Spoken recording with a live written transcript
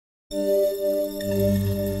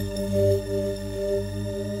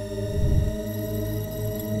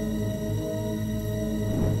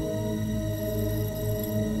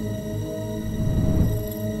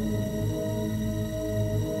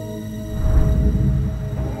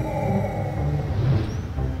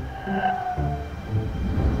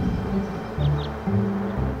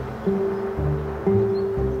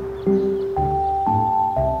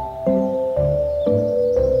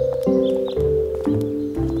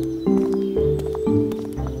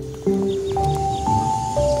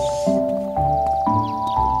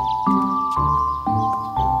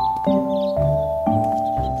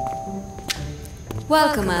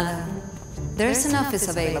Welcome, Adam. There's an office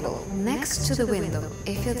available next to the window,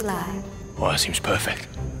 if you'd like. Well, that seems perfect.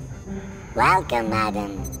 Welcome,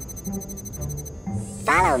 madam.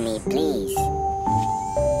 Follow me, please.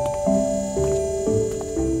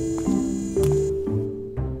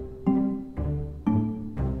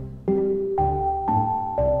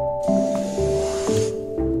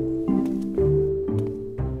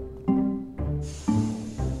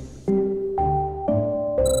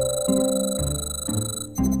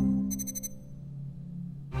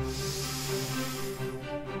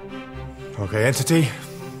 Okay, Entity,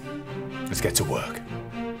 let's get to work.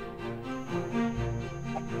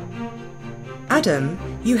 Adam,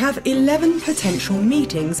 you have 11 potential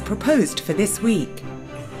meetings proposed for this week.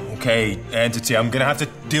 Okay, Entity, I'm gonna have to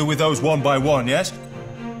deal with those one by one, yes?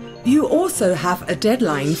 You also have a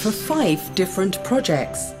deadline for 5 different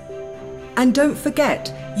projects. And don't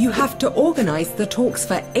forget, you have to organize the talks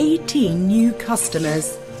for 18 new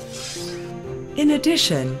customers. In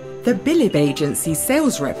addition, the Billib Agency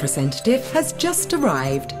sales representative has just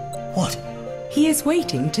arrived. What? He is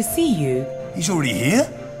waiting to see you. He's already here?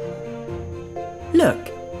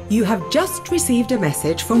 Look, you have just received a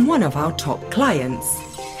message from one of our top clients.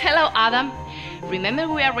 Hello, Adam. Remember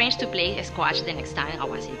we arranged to play squash the next time I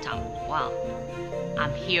was in town? Well,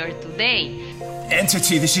 I'm here today.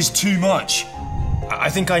 Entity, this is too much.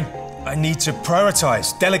 I think I need to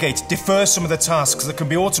prioritize, delegate, defer some of the tasks that can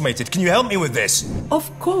be automated. Can you help me with this? Of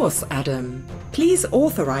course, Adam. Please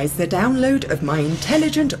authorize the download of my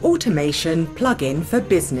Intelligent Automation plugin for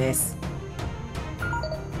business.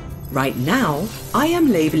 Right now, I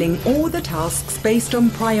am labeling all the tasks based on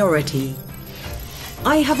priority.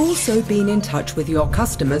 I have also been in touch with your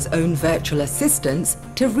customers' own virtual assistants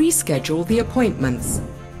to reschedule the appointments.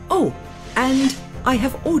 Oh, and I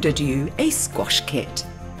have ordered you a squash kit.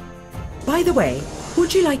 By the way,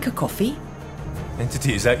 would you like a coffee?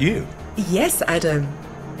 Entity, is that you? Yes, Adam.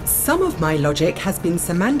 Some of my logic has been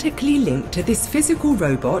semantically linked to this physical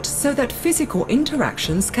robot so that physical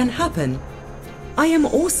interactions can happen. I am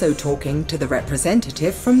also talking to the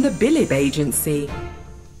representative from the Billib Agency.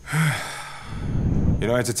 You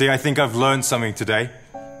know, Entity, I think I've learned something today.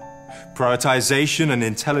 Prioritization and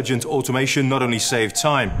intelligent automation not only save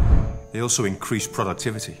time, they also increase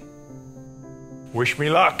productivity. Wish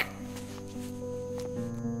me luck!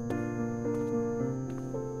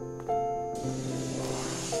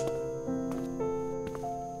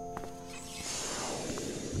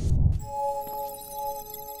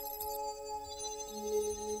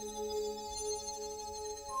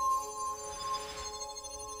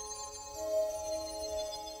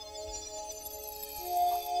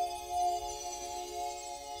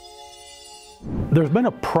 There's been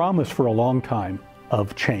a promise for a long time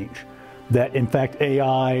of change, that in fact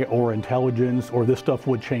AI or intelligence or this stuff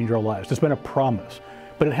would change our lives. There's been a promise,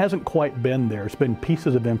 but it hasn't quite been there. It's been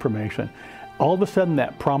pieces of information. All of a sudden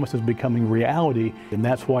that promise is becoming reality, and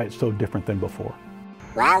that's why it's so different than before.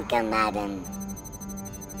 Welcome, madam.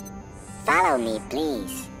 Follow me,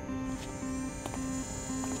 please.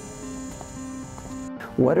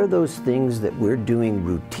 What are those things that we're doing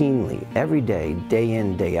routinely, every day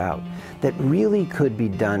in, day out, that really could be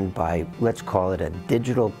done by, let's call it a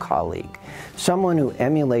digital colleague, someone who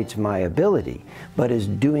emulates my ability, but is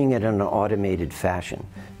doing it in an automated fashion?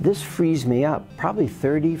 This frees me up probably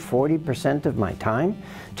 30–40% of my time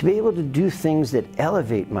to be able to do things that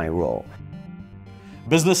elevate my role.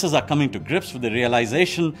 Businesses are coming to grips with the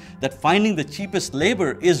realization that finding the cheapest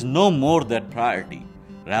labor is no more their priority.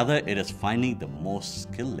 Rather, it is finding the most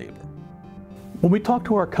skilled labor. When we talk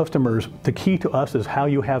to our customers, the key to us is how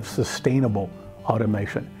you have sustainable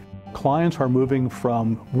automation. Clients are moving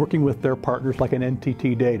from working with their partners like an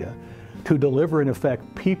NTT Data to deliver, in effect,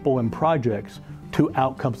 people and projects to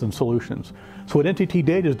outcomes and solutions. So what NTT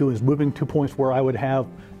Data is doing is moving to points where I would have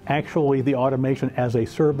actually the automation as a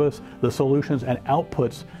service, the solutions and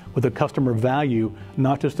outputs with the customer value,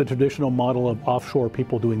 not just the traditional model of offshore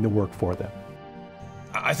people doing the work for them.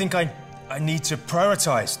 I think I need to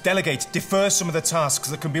prioritize, delegate, defer some of the tasks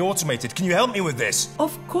that can be automated. Can you help me with this?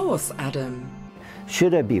 Of course, Adam.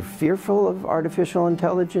 Should I be fearful of artificial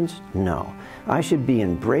intelligence? No. I should be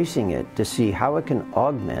embracing it to see how it can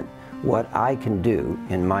augment what I can do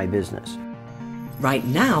in my business. Right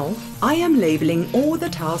now, I am labeling all the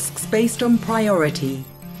tasks based on priority.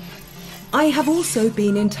 I have also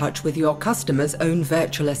been in touch with your customers' own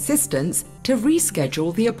virtual assistants to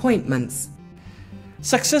reschedule the appointments.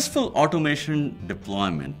 Successful automation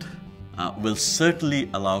deployment will certainly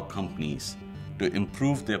allow companies to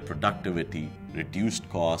improve their productivity, reduce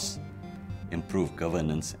costs, improve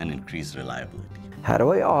governance, and increase reliability. How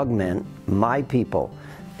do I augment my people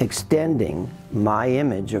extending my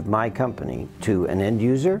image of my company to an end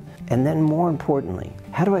user? And then more importantly,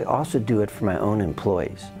 how do I also do it for my own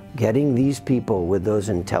employees? Getting these people with those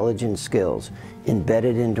intelligent skills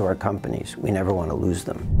embedded into our companies, we never want to lose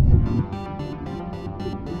them.